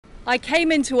I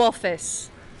came into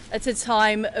office at a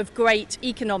time of great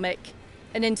economic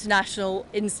and international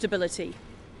instability.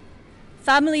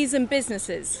 Families and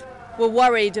businesses were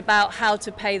worried about how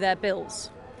to pay their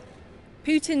bills.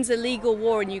 Putin's illegal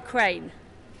war in Ukraine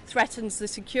threatens the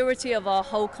security of our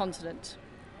whole continent,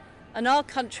 and our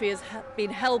country has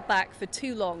been held back for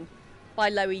too long by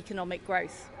low economic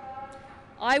growth.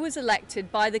 I was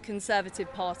elected by the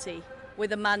Conservative Party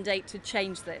with a mandate to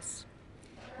change this.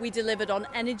 We delivered on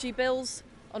energy bills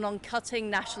and on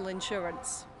cutting national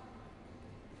insurance.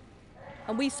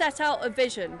 And we set out a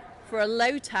vision for a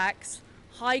low-tax,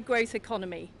 high-growth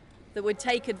economy that would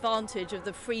take advantage of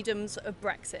the freedoms of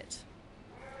Brexit.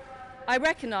 I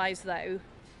recognise, though,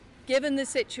 given the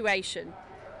situation,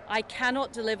 I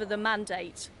cannot deliver the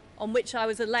mandate on which I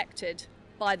was elected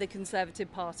by the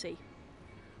Conservative Party.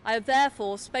 I have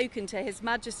therefore spoken to His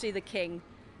Majesty the King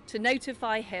to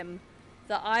notify him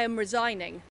that I am resigning